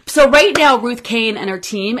 So right now, Ruth Kane and her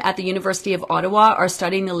team at the University of Ottawa are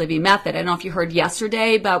studying the Livy method. I don't know if you heard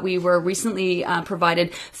yesterday, but we were recently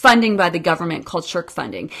provided funding by the government called Shirk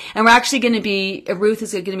funding. And we're actually going to be, Ruth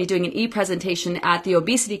is going to be doing an e-presentation at the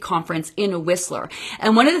obesity conference in Whistler.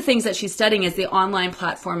 And one of the things that she's studying is the online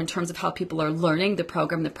platform in terms of how people are learning the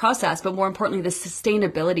program, the process, but more importantly, the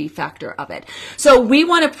sustainability factor of it. So we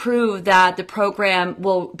want to prove that the program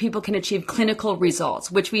people can achieve clinical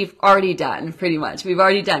results, which we've already done pretty much. We've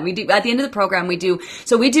already done. We do at the end of the program.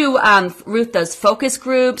 Ruth does focus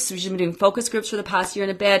groups. She's been doing focus groups for the past year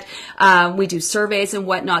and a bit. We do surveys and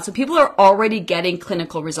whatnot. So people are already getting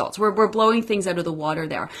clinical results. We're blowing things out of the water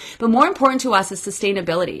there. But more important to us is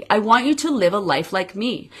sustainability. I want you to live a life like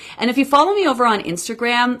me. And if you follow me over on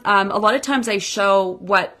Instagram, a lot of times I show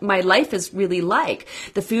what my life is really like.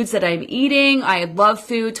 The foods that I'm eating. I love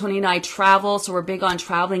food. Tony and I travel, so we're big on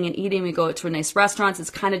traveling and eating. We go to nice restaurants. It's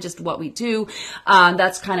kind of just what we do.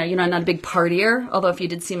 That's kind of, I'm not a big partier. Although if you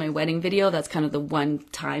did see my wedding video, that's kind of the one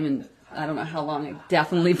time and I don't know how long I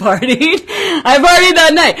definitely partied. I partied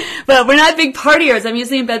that night. But we're not big partiers. I'm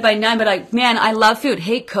usually in bed by 9, but I love food.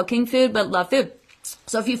 Hate cooking food, but love food.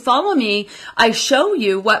 So if you follow me, I show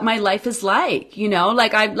you what my life is like,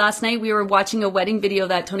 last night we were watching a wedding video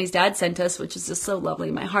that Tony's dad sent us, which is just so lovely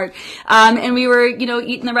in my heart. And we were,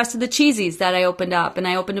 eating the rest of the cheesies that I opened up, and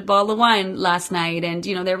I opened a bottle of wine last night, and,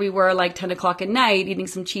 there we were like 10 o'clock at night eating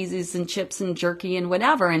some cheesies and chips and jerky and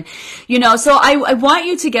whatever. And, so I want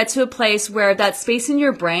you to get to a place where that space in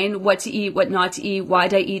your brain, what to eat, what not to eat, why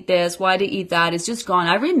did I eat this, why did I eat that, is just gone.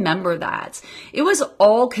 I remember that. It was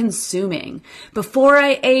all consuming. Before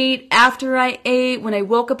I ate, after I ate, when I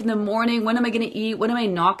woke up in the morning, when am I going to eat, when am I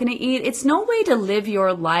not going to eat? It's no way to live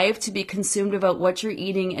your life to be consumed about what you're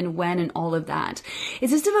eating and when and all of that.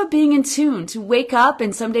 It's just about being in tune, to wake up,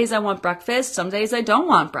 and some days I want breakfast, some days I don't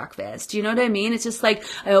want breakfast. You know what I mean? It's just like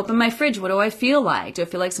I open my fridge. What do I feel like? Do I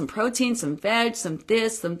feel like some protein, some veg, some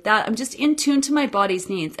this, some that? I'm just in tune to my body's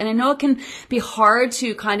needs. And I know it can be hard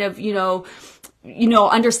to kind of,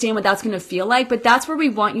 understand what that's going to feel like, but that's where we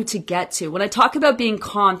want you to get to. When I talk about being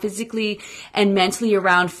calm physically and mentally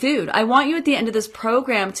around food, I want you at the end of this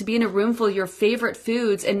program to be in a room full of your favorite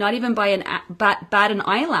foods and not even bat an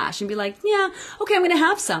eyelash and be like, yeah, okay, I'm going to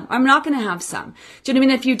have some. I'm not going to have some. Do you know what I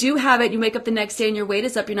mean? If you do have it, you wake up the next day and your weight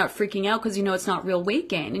is up, you're not freaking out because it's not real weight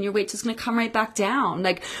gain and your weight's just going to come right back down.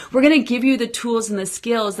 Like, we're going to give you the tools and the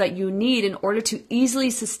skills that you need in order to easily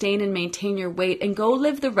sustain and maintain your weight and go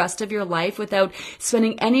live the rest of your life without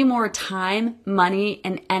spending any more time, money,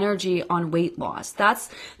 and energy on weight loss. That's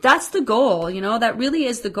the goal, that really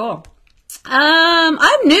is the goal. I'm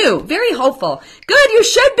new, very hopeful. Good, you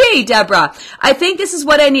should be, Deborah. I think this is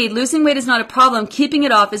what I need. Losing weight is not a problem. Keeping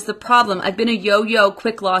it off is the problem. I've been a yo-yo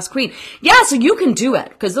quick loss queen. Yeah, so you can do it,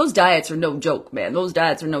 because those diets are no joke, man. Those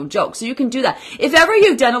diets are no joke. So you can do that. If ever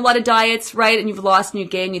you've done a lot of diets, right, and you've lost and you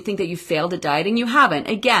gained, you think that you failed at dieting, you haven't.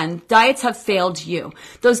 Again, diets have failed you.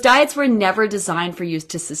 Those diets were never designed for you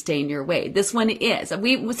to sustain your weight. This one is.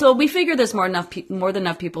 So we figure there's more than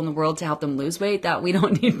enough people in the world to help them lose weight, that we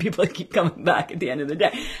don't need people to keep coming back at the end of the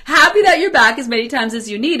day. Happy that you're back as many times as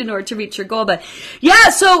you need in order to reach your goal. But yeah,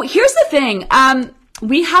 so here's the thing.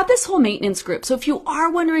 We have this whole maintenance group. So if you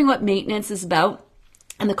are wondering what maintenance is about,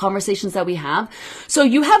 and the conversations that we have. So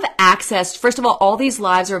you have access, first of all these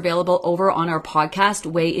lives are available over on our podcast,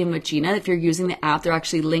 Weigh In with Gina. If you're using the app, they're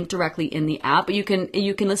actually linked directly in the app, but you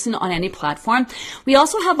can listen on any platform. We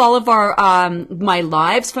also have all of our, my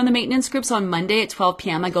lives from the maintenance groups on Monday at 12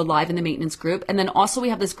 p.m. I go live in the maintenance group. And then also we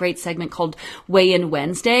have this great segment called Weigh In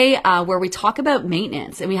Wednesday, where we talk about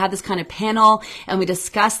maintenance, and we have this kind of panel and we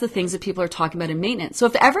discuss the things that people are talking about in maintenance. So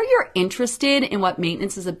if ever you're interested in what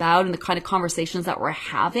maintenance is about and the kind of conversations that we're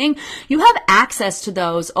having, you have access to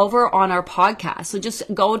those over on our podcast. So just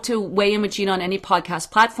go to Weigh In with Gina on any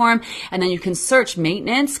podcast platform, and then you can search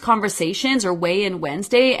maintenance conversations or Weigh In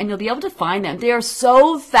Wednesday, and you'll be able to find them. They are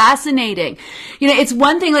so fascinating. You know, it's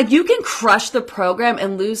one thing, like you can crush the program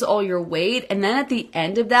and lose all your weight, and then at the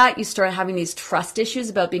end of that, you start having these trust issues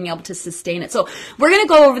about being able to sustain it. So we're going to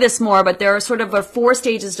go over this more, but there are sort of 4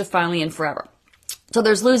 stages to finally and forever. So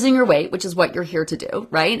there's losing your weight, which is what you're here to do,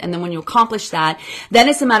 right? And then when you accomplish that, then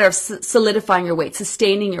it's a matter of solidifying your weight,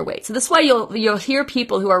 sustaining your weight. So that's why you'll hear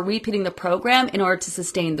people who are repeating the program in order to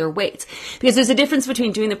sustain their weight. Because there's a difference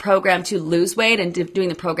between doing the program to lose weight and doing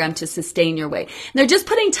the program to sustain your weight. And they're just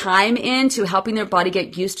putting time into helping their body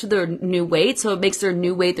get used to their new weight. So it makes their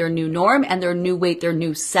new weight their new norm, and their new weight their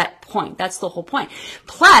new set point. That's the whole point.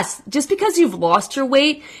 Plus, just because you've lost your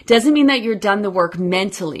weight doesn't mean that you're done the work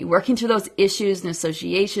mentally, working through those issues and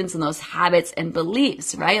associations and those habits and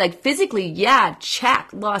beliefs, right? Like physically, yeah, check,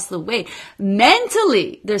 lost the weight.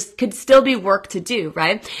 Mentally, could still be work to do,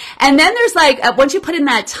 right? And then there's once you put in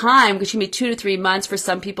that time, which can be 2 to 3 months for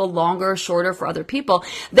some people, longer or shorter for other people,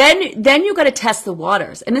 then you got to test the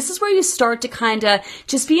waters. And this is where you start to kind of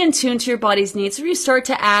just be in tune to your body's needs, where you start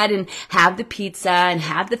to add and have the pizza and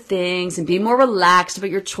have the things and be more relaxed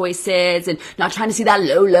about your choices and not trying to see that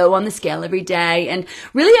low on the scale every day, and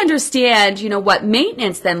really understand, what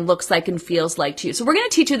maintenance then looks like and feels like to you. So we're going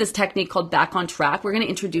to teach you this technique called Back on Track. We're going to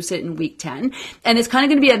introduce it in week 10. And it's kind of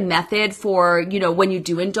going to be a method for, when you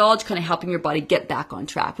do indulge, kind of helping your body get back on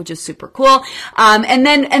track, which is super cool. And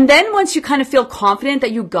then once you kind of feel confident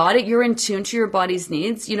that you got it, you're in tune to your body's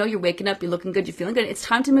needs, you're waking up, you're looking good, you're feeling good, it's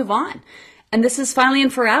time to move on. And this is finally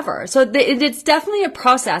and forever. So it's definitely a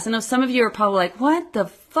process. I know some of you are probably like, what the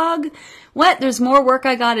fuck? What? There's more work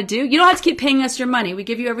I got to do? You don't have to keep paying us your money. We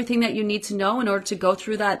give you everything that you need to know in order to go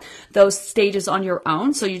through those stages on your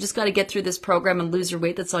own. So you just got to get through this program and lose your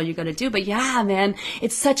weight. That's all you got to do. But yeah, man,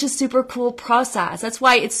 it's such a super cool process. That's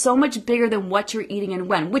why it's so much bigger than what you're eating and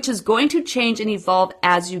when, which is going to change and evolve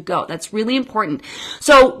as you go. That's really important.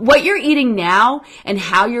 So what you're eating now and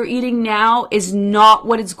how you're eating now is not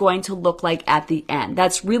what it's going to look like at the end.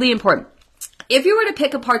 That's really important. If you were to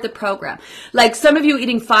pick apart the program, like some of you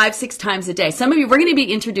eating 5-6 times a day, some of you, we're going to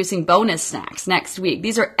be introducing bonus snacks next week.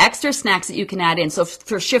 These are extra snacks that you can add in. So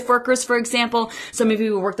for shift workers, for example, some of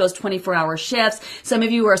you who work those 24-hour shifts, some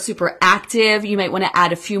of you who are super active, you might want to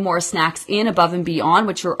add a few more snacks in above and beyond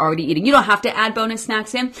what you're already eating. You don't have to add bonus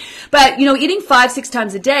snacks in, but eating 5-6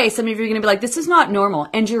 times a day, some of you are going to be like, this is not normal.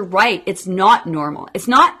 And you're right. It's not normal. It's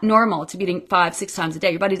not normal to be eating 5-6 times a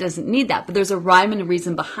day. Your body doesn't need that, but there's a rhyme and a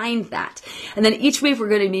reason behind that. And then each week we're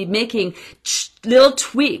going to be making little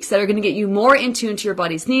tweaks that are going to get you more in tune to your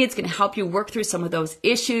body's needs, going to help you work through some of those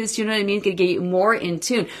issues. You know what I mean? Going to get you more in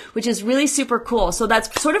tune, which is really super cool. So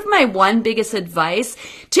that's sort of my one biggest advice.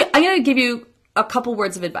 I'm going to give you a couple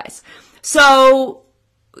words of advice. So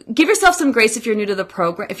give yourself some grace if you're new to the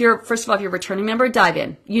program. If you're a returning member, dive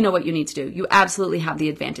in. You know what you need to do. You absolutely have the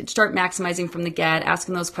advantage. Start maximizing from the get,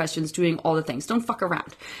 asking those questions, doing all the things. Don't fuck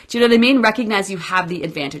around. Do you know what I mean? Recognize you have the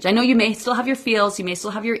advantage. I know you may still have your feels, you may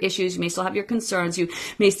still have your issues, you may still have your concerns, you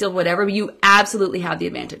may still whatever, but you absolutely have the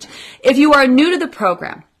advantage. If you are new to the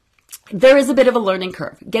program, there is a bit of a learning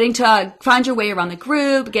curve. Getting to find your way around the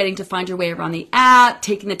group, getting to find your way around the app,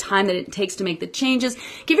 taking the time that it takes to make the changes.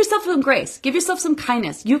 Give yourself some grace. Give yourself some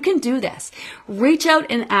kindness. You can do this. Reach out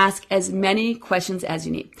and ask as many questions as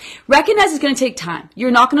you need. Recognize it's going to take time.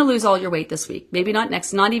 You're not going to lose all your weight this week. Maybe not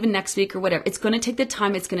even next week or whatever. It's going to take the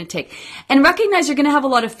time it's going to take. And recognize you're going to have a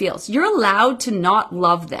lot of feels. You're allowed to not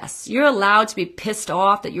love this. You're allowed to be pissed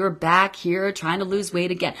off that you're back here trying to lose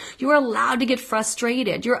weight again. You're allowed to get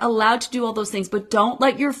frustrated. You're allowed to do all those things, but don't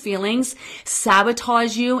let your feelings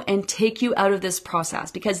sabotage you and take you out of this process,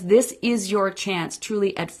 because this is your chance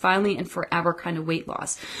truly at finally and forever kind of weight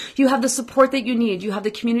loss. You have the support that you need. You have the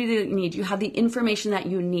community that you need. You have the information that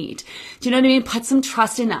you need. Do you know what I mean? Put some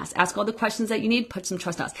trust in us. Ask all the questions that you need. Put some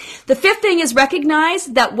trust in us. The fifth thing is recognize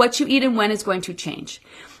that what you eat and when is going to change.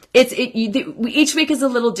 Each week is a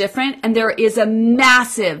little different, and there is a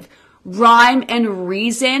massive rhyme and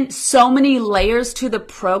reason, so many layers to the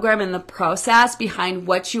program and the process behind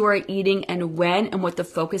what you are eating and when and what the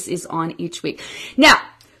focus is on each week. Now,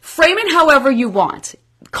 frame it however you want.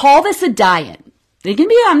 Call this a diet. It can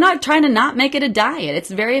be, I'm not trying to not make it a diet.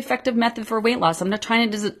 It's a very effective method for weight loss. I'm not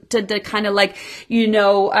trying to kind of like, say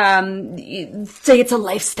it's a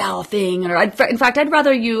lifestyle thing. Or in fact, I'd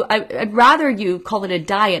rather you call it a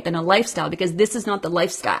diet than a lifestyle, because this is not the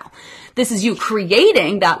lifestyle. This is you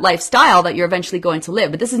creating that lifestyle that you're eventually going to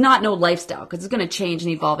live. But this is not no lifestyle, because it's going to change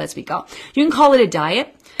and evolve as we go. You can call it a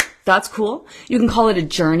diet. That's cool. You can call it a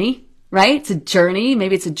journey. Right? It's a journey.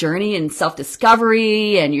 Maybe it's a journey in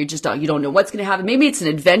self-discovery and you don't know what's going to happen. Maybe it's an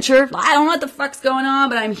adventure. I don't know what the fuck's going on,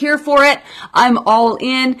 but I'm here for it. I'm all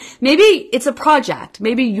in. Maybe it's a project.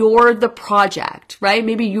 Maybe you're the project, right?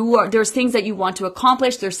 Maybe there's things that you want to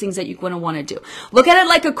accomplish. There's things that you're going to want to do. Look at it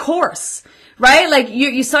like a course. Right? Like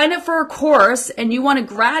you sign up for a course and you want to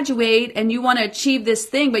graduate and you want to achieve this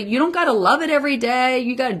thing, but you don't got to love it every day.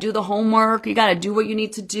 You got to do the homework. You got to do what you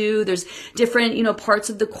need to do. There's different,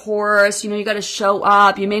 parts of the course. You got to show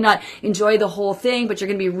up. You may not enjoy the whole thing, but you're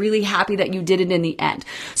going to be really happy that you did it in the end.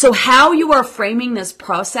 So how you are framing this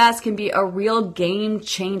process can be a real game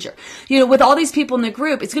changer. With all these people in the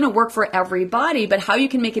group, it's going to work for everybody, but how you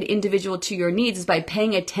can make it individual to your needs is by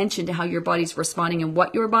paying attention to how your body's responding and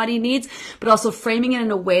what your body needs, but also framing it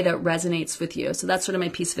in a way that resonates with you. So that's sort of my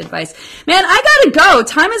piece of advice. Man, I gotta go.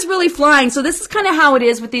 Time is really flying. So this is kind of how it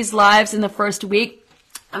is with these lives in the first week.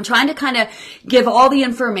 I'm trying to kind of give all the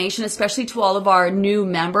information, especially to all of our new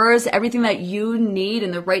members, everything that you need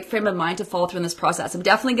in the right frame of mind to follow through in this process. I'm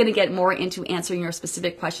definitely going to get more into answering your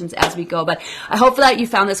specific questions as we go, but I hope that you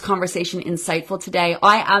found this conversation insightful today.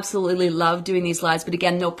 I absolutely love doing these lives, but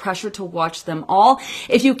again, no pressure to watch them all.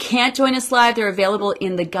 If you can't join us live, they're available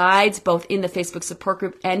in the guides, both in the Facebook support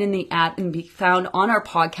group and in the app, and be found on our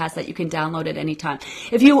podcast that you can download at any time.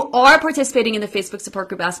 If you are participating in the Facebook support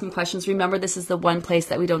group asking questions, remember this is the one place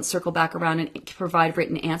that we don't circle back around and provide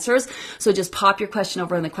written answers. So just pop your question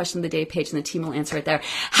over on the question of the day page and the team will answer it there.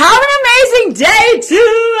 Have an amazing day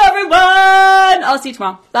too, everyone. I'll see you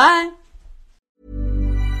tomorrow. Bye.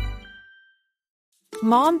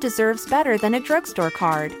 Mom deserves better than a drugstore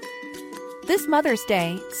card. This Mother's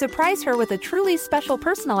Day, surprise her with a truly special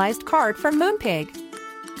personalized card from Moonpig.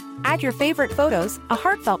 Add your favorite photos, a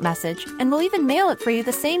heartfelt message, and we'll even mail it for you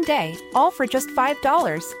the same day, all for just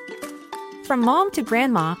 $5. From mom to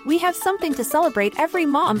grandma, we have something to celebrate every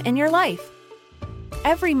mom in your life.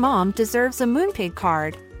 Every mom deserves a Moonpig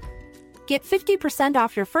card. Get 50%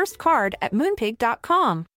 off your first card at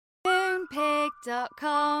moonpig.com.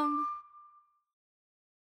 Moonpig.com